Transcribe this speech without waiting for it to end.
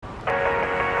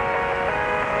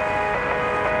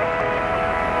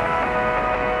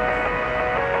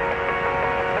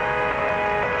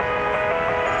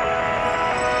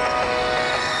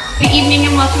evening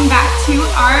and welcome back to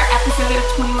our episode of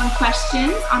 21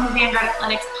 Questions on the Vanguard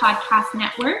Athletics Podcast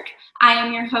Network. I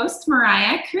am your host,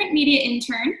 Mariah, current media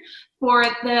intern for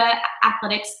the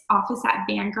athletics office at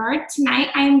Vanguard. Tonight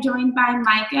I am joined by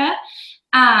Micah.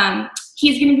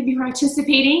 He's going to be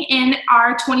participating in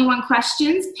our 21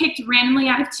 questions picked randomly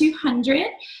out of 200.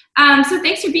 So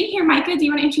thanks for being here, Micah. Do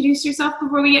you want to introduce yourself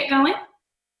before we get going?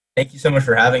 Thank you so much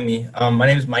for having me. My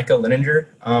name is Micah Lininger.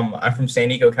 I'm from San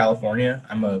Diego, California.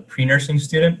 I'm a pre-nursing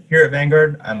student here at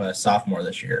Vanguard. I'm a sophomore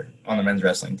this year on the men's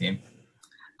wrestling team.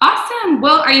 Awesome.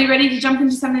 Well, are you ready to jump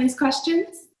into some of these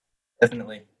questions?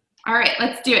 Definitely. All right,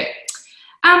 let's do it.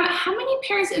 How many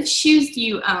pairs of shoes do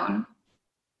you own?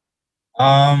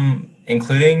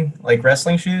 Including like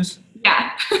wrestling shoes?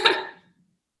 Yeah.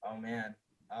 Oh man.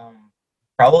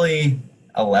 Probably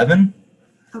 11.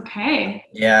 Okay.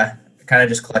 Yeah. I kind of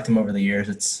just collect them over the years.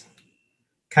 It's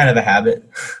kind of a habit.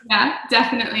 Yeah,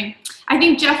 definitely. I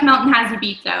think Jeff Melton has you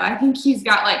beat though. I think he's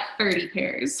got like 30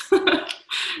 pairs.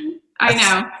 I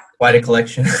know. Quite a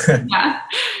collection. Yeah.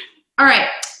 All right.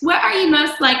 What are you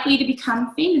most likely to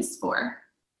become famous for?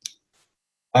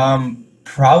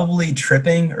 Probably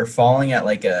tripping or falling at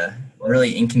like a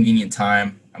really inconvenient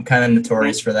time. I'm kind of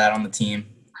notorious for that on the team.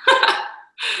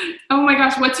 Oh my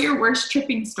gosh, what's your worst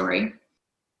tripping story?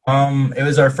 It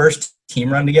was our first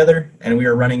team run together, and we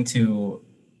were running to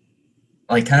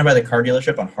like kind of by the car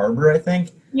dealership on Harbor, I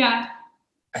think. Yeah.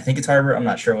 I think it's Harbor. I'm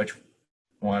not sure which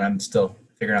one. I'm still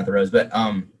figuring out the roads, but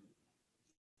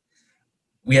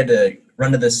we had to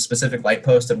run to this specific light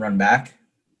post and run back,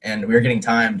 and we were getting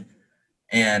timed,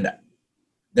 and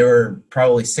there were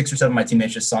probably 6 or 7 of my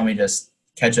teammates just saw me just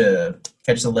catch the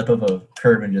lip of a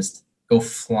curb and just go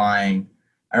flying.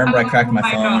 I remember I cracked my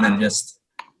phone and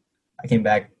I came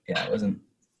back. Yeah, it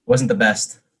wasn't the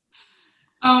best.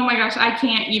 Oh my gosh, I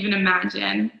can't even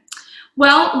imagine.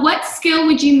 Well, what skill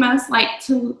would you most like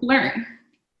to learn?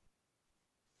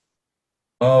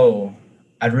 Oh,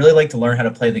 I'd really like to learn how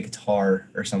to play the guitar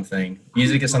or something.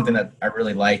 Music is something that I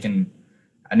really like, and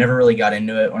I never really got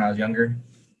into it when I was younger.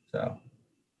 So.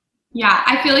 Yeah,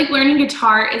 I feel like learning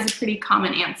guitar is a pretty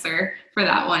common answer for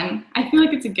that one. I feel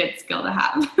like it's a good skill to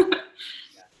have.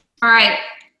 All right.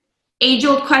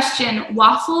 Age-old question,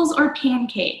 waffles or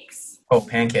pancakes? Oh,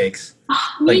 pancakes.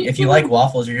 Oh, like, if you like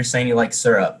waffles, you're just saying you like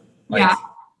syrup. Yeah.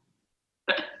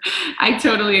 I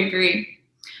totally agree.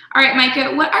 All right,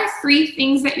 Micah, what are 3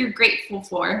 things that you're grateful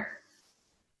for?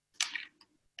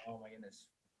 Oh, my goodness.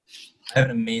 I have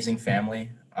an amazing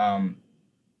family. I'm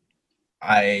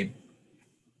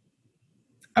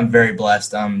very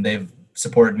blessed. They've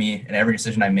supported me in every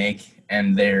decision I make,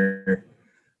 and they'll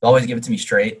always give it to me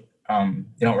straight.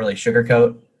 They don't really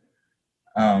sugarcoat.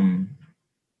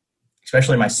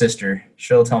 Especially my sister.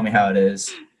 She'll tell me how it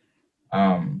is.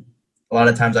 A lot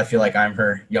of times I feel like I'm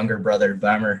her younger brother, but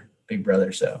I'm her big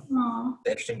brother, so Aww. it's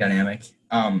an interesting dynamic.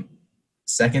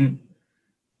 Second,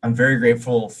 I'm very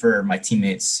grateful for my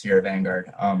teammates here at Vanguard.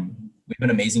 We have an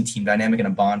amazing team dynamic and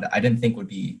a bond I didn't think would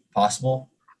be possible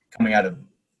coming out of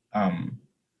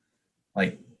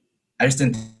I just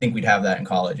didn't think we'd have that in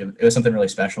college. It was something really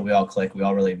special. We all click. We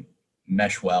all really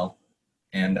mesh well.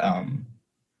 And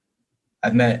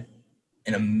I've met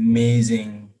an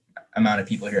amazing amount of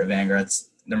people here at Vanguard. That's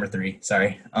number 3.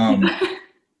 Sorry. I've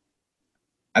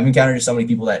encountered so many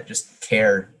people that just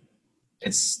care.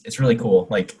 It's really cool.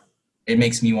 Like, it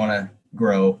makes me want to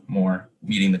grow more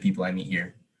meeting the people I meet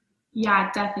here.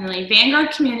 Yeah, definitely.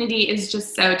 Vanguard community is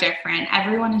just so different.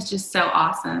 Everyone is just so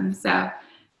awesome. So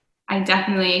I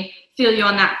definitely feel you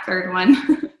on that third one.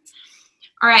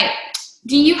 All right.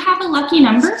 Do you have a lucky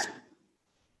number?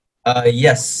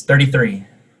 Yes, 33.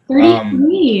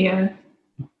 33.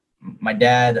 My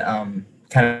dad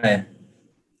kind of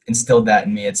instilled that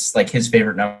in me. It's like his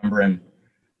favorite number. And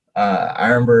I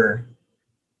remember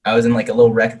I was in like a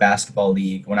little rec basketball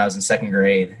league when I was in 2nd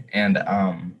grade. And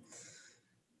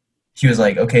he was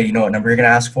like, okay, you know what number you're going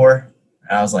to ask for?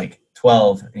 And I was like,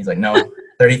 12. And he's like, no,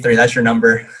 33, that's your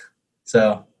number.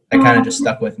 So that kind of just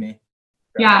stuck with me.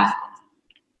 Yeah.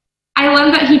 I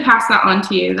love that he passed that on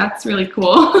to you. That's really cool.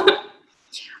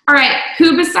 All right.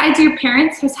 Who besides your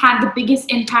parents has had the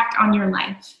biggest impact on your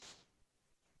life?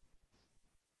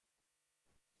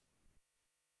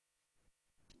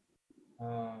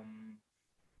 I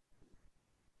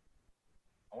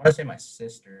want to say my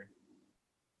sister,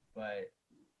 but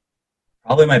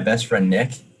probably my best friend,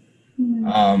 Nick. Mm-hmm.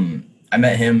 I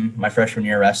met him my freshman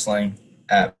year wrestling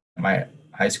at my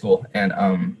high school. And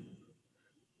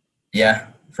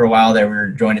for a while there, we were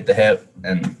joined at the hip.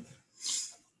 And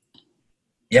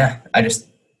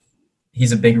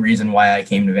he's a big reason why I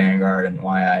came to Vanguard and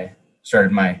why I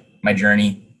started my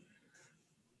journey.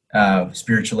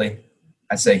 spiritually.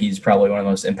 I'd say he's probably one of the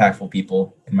most impactful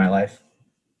people in my life.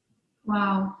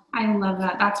 Wow, I love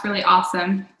that. That's really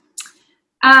awesome.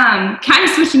 Kind of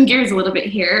switching gears a little bit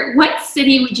here. What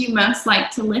city would you most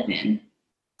like to live in?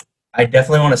 I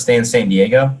definitely want to stay in San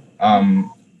Diego.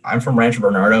 I'm from Rancho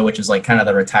Bernardo, which is like kind of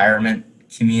the retirement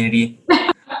community.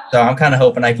 So I'm kind of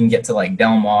hoping I can get to like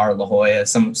Del Mar, La Jolla,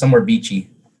 somewhere beachy.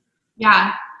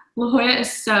 Yeah, La Jolla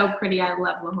is so pretty. I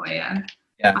love La Jolla.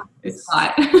 Yeah, It's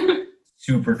hot.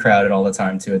 super crowded all the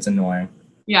time too. It's annoying.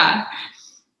 Yeah.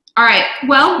 All right.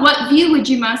 Well, what view would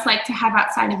you most like to have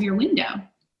outside of your window?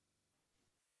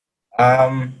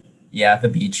 Yeah, the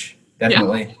beach,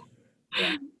 definitely.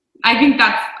 Yeah. I think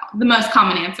that's the most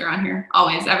common answer on here.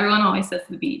 Always. Everyone always says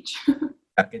the beach.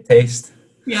 Got good taste.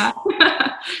 Yeah.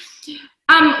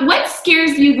 What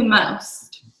scares you the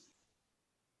most?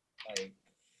 Like,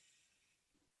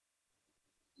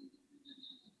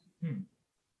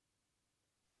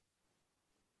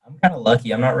 I'm kind of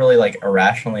lucky. I'm not really like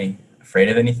irrationally afraid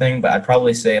of anything, but I'd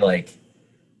probably say like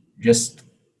just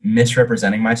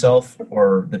misrepresenting myself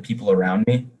or the people around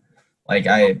me. Like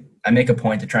I make a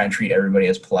point to try and treat everybody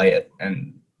as polite,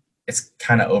 and it's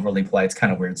kind of overly polite. It's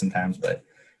kind of weird sometimes, but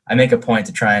I make a point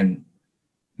to try and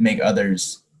make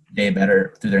others' day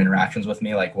better through their interactions with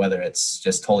me, like whether it's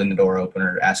just holding the door open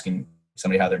or asking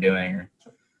somebody how they're doing, or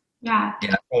Yeah.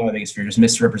 that's probably my biggest fear, just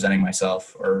misrepresenting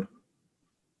myself or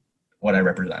what I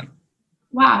represent.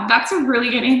 Wow, that's a really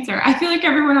good answer. I feel like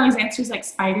everyone always answers like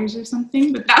spiders or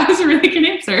something, but that was a really good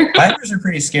answer. Spiders are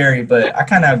pretty scary, but I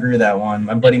kind of agree with that one.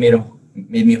 My buddy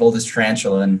made me hold his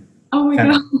tarantula and Oh my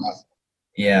kind God. of,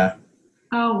 yeah.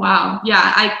 Oh wow. Yeah,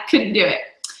 I couldn't do it.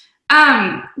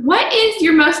 What is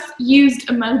your most used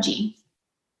emoji?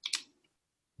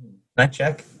 Can I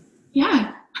check?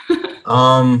 Yeah.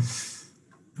 Um,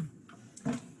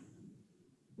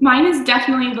 Mine is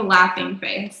definitely the laughing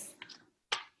face.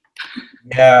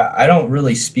 yeah, I don't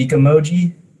really speak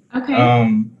emoji.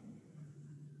 Okay.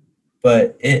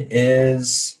 But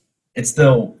it's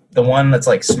the one that's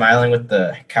like smiling with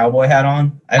the cowboy hat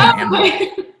on. I have an Oh, Android.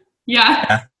 okay. Yeah.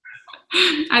 Yeah.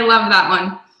 I love that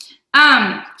one.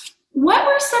 What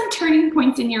were some turning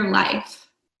points in your life?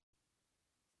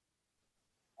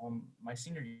 My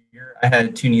senior year, I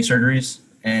had 2 knee surgeries,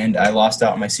 and I lost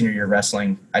out my senior year of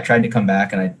wrestling. I tried to come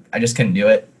back, and I just couldn't do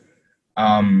it.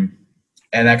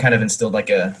 And that kind of instilled like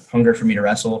a hunger for me to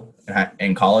wrestle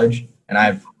in college. And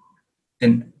I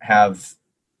didn't have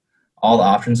all the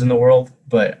options in the world,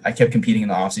 but I kept competing in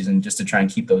the off season just to try and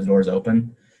keep those doors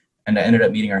open. And I ended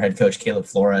up meeting our head coach, Caleb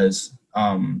Flores,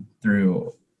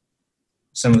 through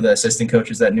some of the assistant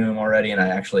coaches that knew him already. And I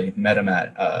actually met him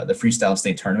at the freestyle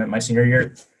state tournament my senior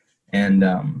year. And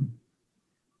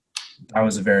that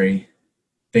was a very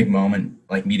big moment,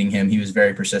 like meeting him. He was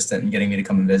very persistent in getting me to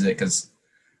come and visit because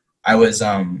I was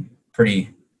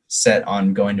pretty set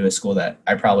on going to a school that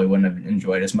I probably wouldn't have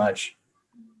enjoyed as much.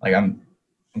 Like I'm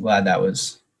glad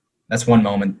that's one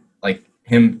moment. Like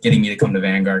him getting me to come to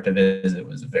Vanguard to visit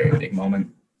was a very big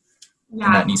moment. Yeah,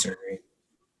 And that knee surgery.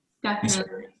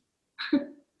 definitely.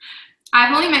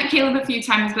 I've only met Caleb a few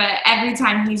times, but every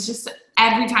time I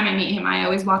meet him, I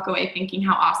always walk away thinking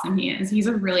how awesome he is. He's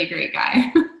a really great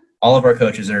guy. All of our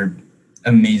coaches are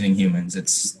amazing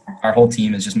humans. Our whole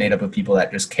team is just made up of people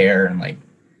that just care and like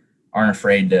aren't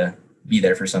afraid to be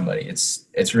there for somebody.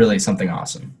 It's really something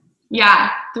awesome. Yeah,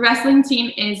 the wrestling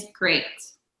team is great.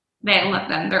 I love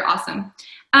them. They're awesome.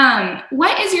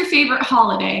 What is your favorite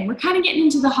holiday? We're kind of getting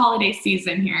into the holiday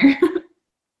season here. Oh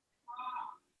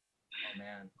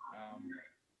man,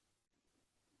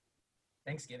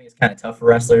 Thanksgiving is kind of tough for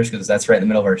wrestlers because that's right in the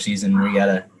middle of our season. We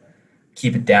gotta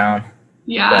keep it down. But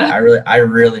Yeah. I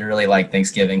really like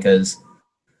Thanksgiving because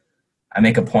I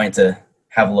make a point to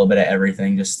have a little bit of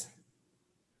everything. Just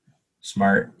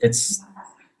smart.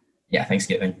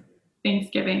 Thanksgiving.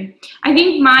 Thanksgiving. I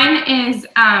think mine is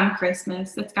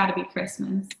Christmas. It's got to be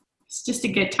Christmas. It's just a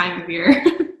good time of year.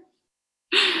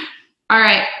 All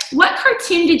right. What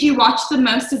cartoon did you watch the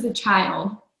most as a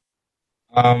child?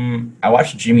 I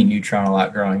watched Jimmy Neutron a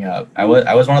lot growing up. I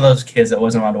was one of those kids that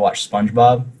wasn't allowed to watch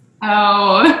SpongeBob.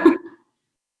 Oh,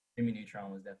 Jimmy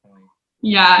Neutron was definitely.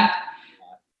 yeah.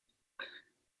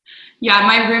 Yeah,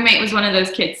 my roommate was one of those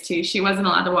kids too. She wasn't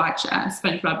allowed to watch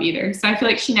SpongeBob either. So I feel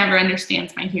like she never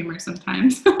understands my humor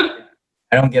sometimes. I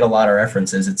don't get a lot of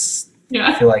references. I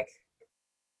Yeah. feel like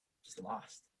just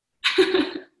lost.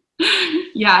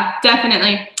 Yeah,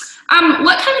 definitely.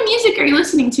 What kind of music are you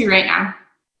listening to right now?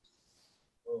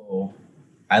 Oh,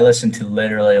 I listen to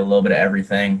literally a little bit of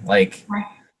everything. Like,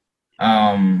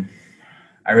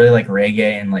 I really like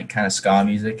reggae and like kind of ska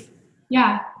music.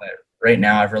 Yeah. right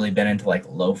now I've really been into like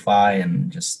lo-fi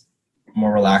and just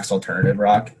more relaxed alternative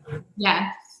rock.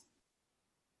 Yes.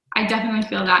 I definitely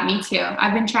feel that. Me too.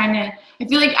 I've been trying to, I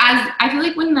feel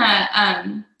like when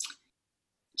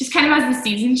just kind of as the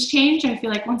seasons change, I feel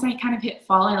like once I kind of hit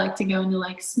fall, I like to go into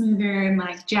like smoother and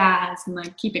like jazz and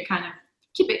like keep it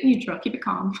neutral, keep it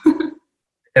calm.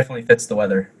 Definitely fits the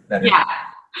weather better. Yeah.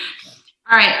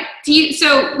 All right.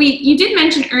 You did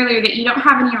mention earlier that you don't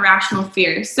have any irrational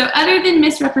fears. So other than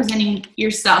misrepresenting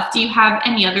yourself, do you have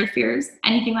any other fears?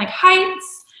 Anything like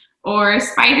heights or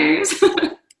spiders?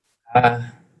 Uh,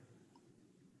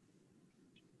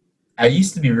 I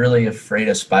used to be really afraid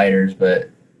of spiders,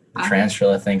 but the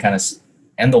tarantula thing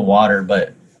and the water,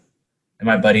 but and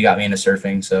my buddy got me into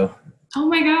surfing, so Oh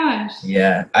my gosh.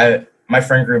 yeah. My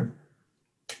friend group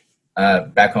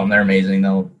back home, they're amazing.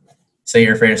 They'll say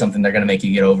you're afraid of something, they're gonna make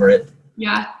you get over it.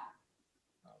 Yeah.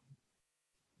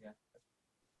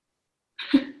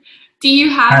 Yeah. Do you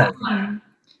have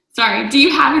do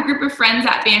you have a group of friends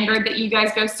at Vanguard that you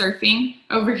guys go surfing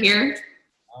over here?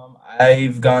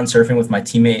 I've gone surfing with my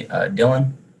teammate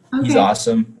Dylan. Okay. He's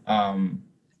awesome.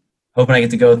 Hoping I get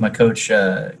to go with my coach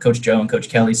Joe and Coach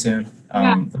Kelly soon.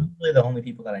 They're really the only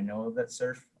people that I know of that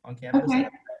surf on campus. Okay.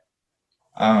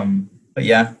 But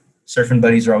yeah, surfing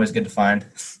buddies are always good to find.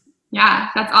 Yeah,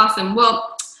 that's awesome.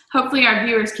 Well, hopefully our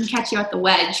viewers can catch you at the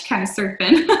wedge, kind of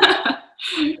surfing.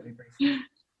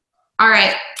 All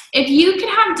right. If you could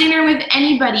have dinner with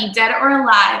anybody, dead or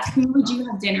alive, who would you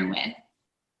have dinner with?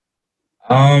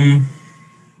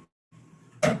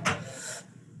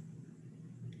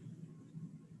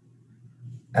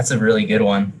 That's a really good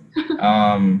one.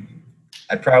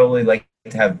 I'd probably like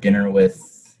to have dinner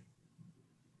with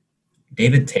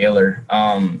David Taylor.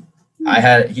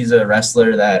 He's a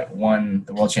wrestler that won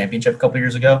the world championship a couple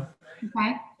years ago.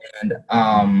 Okay. And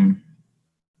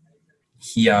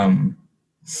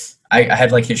I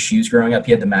had like his shoes growing up.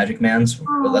 He had the Magic Man's.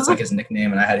 Aww. That's like his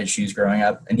nickname, and I had his shoes growing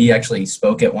up. And he actually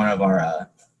spoke at one of our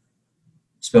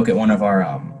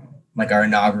like our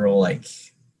inaugural like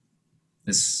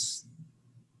this.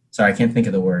 Sorry, I can't think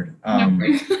of the word.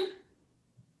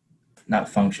 Not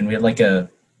function. We had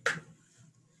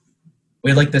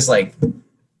this like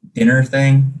dinner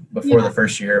thing before the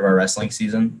first year of our wrestling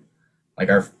season, like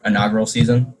our inaugural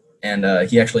season. And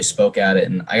he actually spoke at it,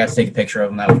 and I got to take a picture of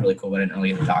him. That was really cool. I didn't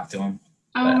really get to talk to him.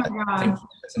 Oh my God. I think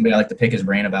somebody I like to pick his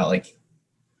brain about like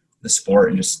the sport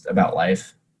and just about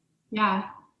life. Yeah.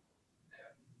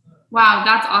 Wow,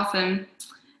 that's awesome.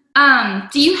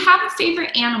 Do you have a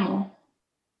favorite animal?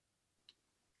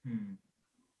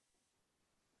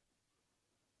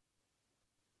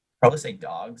 Probably say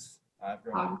dogs. I've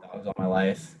grown up with dogs all my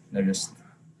life. They're just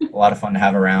a lot of fun to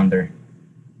have around.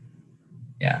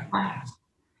 Yeah.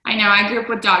 I know. I grew up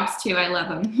with dogs too. I love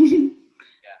them.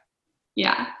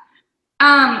 Yeah.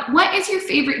 What is your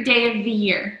favorite day of the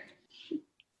year?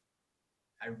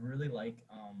 I really like.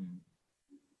 I'm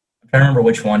trying to remember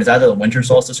which one. It's either the winter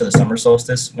solstice or the summer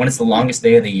solstice. When it's the longest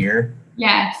day of the year.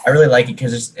 Yes. I really like it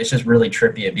because it's just really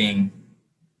trippy at being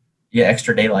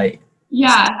extra daylight.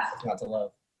 Yeah. It's not to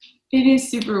love. It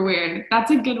is super weird.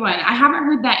 That's a good one. I haven't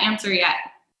heard that answer yet.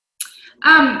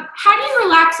 How do you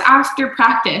relax after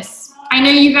practice? I know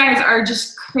you guys are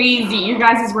just crazy. Your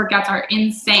guys' workouts are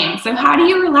insane. So how do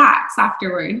you relax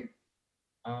afterward?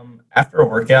 After a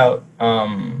workout,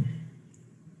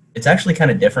 it's actually kind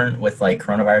of different with like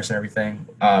coronavirus and everything.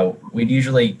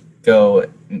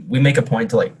 We make a point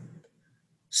to like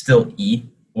still eat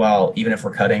even if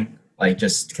we're cutting, like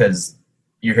just because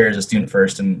you're here as a student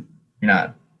first and you're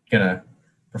not gonna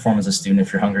perform as a student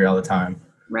if you're hungry all the time.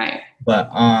 Right.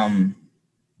 But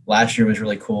last year was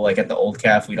really cool. Like at the old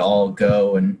calf, we'd all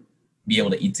go and be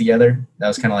able to eat together. That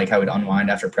was kind of like how we'd unwind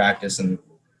after practice and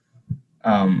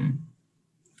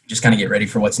just kind of get ready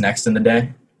for what's next in the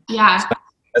day. Yeah. So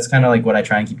that's kind of like what I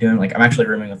try and keep doing. Like I'm actually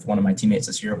rooming with one of my teammates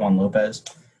this year, Juan Lopez.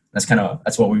 That's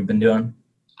what we've been doing.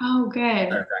 Oh, good.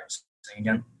 Practicing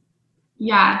again.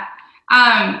 Yeah.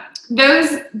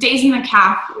 Those days in the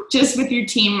calf, just with your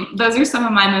team, those are some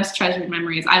of my most treasured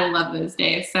memories. I love those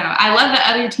days. So I love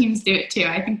that other teams do it too.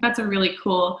 I think that's a really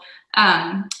cool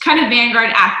kind of Vanguard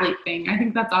athlete thing. I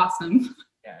think that's awesome.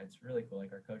 Yeah, it's really cool.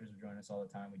 Like our coaches would join us all the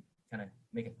time. We kind of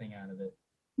make a thing out of it.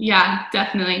 Yeah,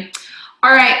 definitely.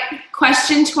 All right,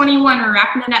 question 21. We're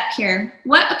wrapping it up here.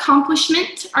 What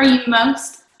accomplishment are you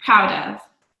most proud of?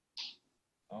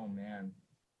 Oh, man.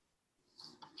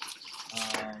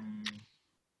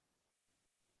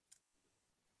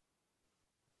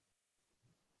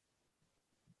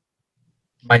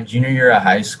 My junior year of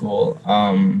high school,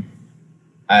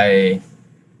 I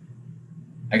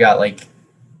got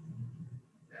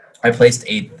I placed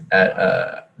 8th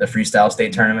at the freestyle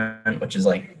state tournament, which is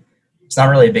like, it's not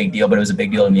really a big deal, but it was a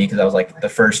big deal to me because I was like the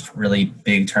first really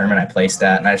big tournament I placed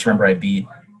at. And I just remember I beat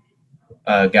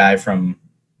a guy from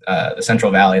the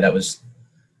Central Valley that was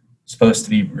supposed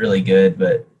to be really good,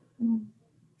 but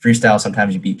freestyle,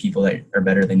 sometimes you beat people that are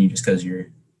better than you just because you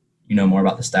know more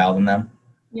about the style than them.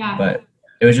 Yeah. But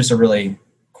it was just a really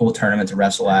cool tournament to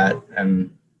wrestle at, and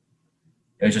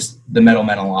it was just, the medal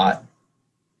meant a lot.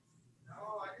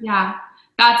 Yeah,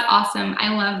 that's awesome.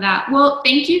 I love that. Well,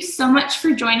 thank you so much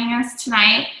for joining us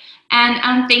tonight.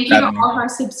 And thank you to all of our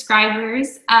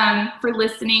subscribers for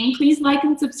listening. Please like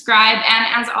and subscribe. And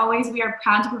as always, we are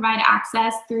proud to provide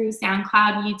access through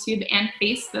SoundCloud, YouTube, and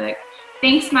Facebook.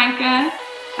 Thanks, Micah.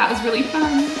 That was really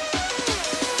fun.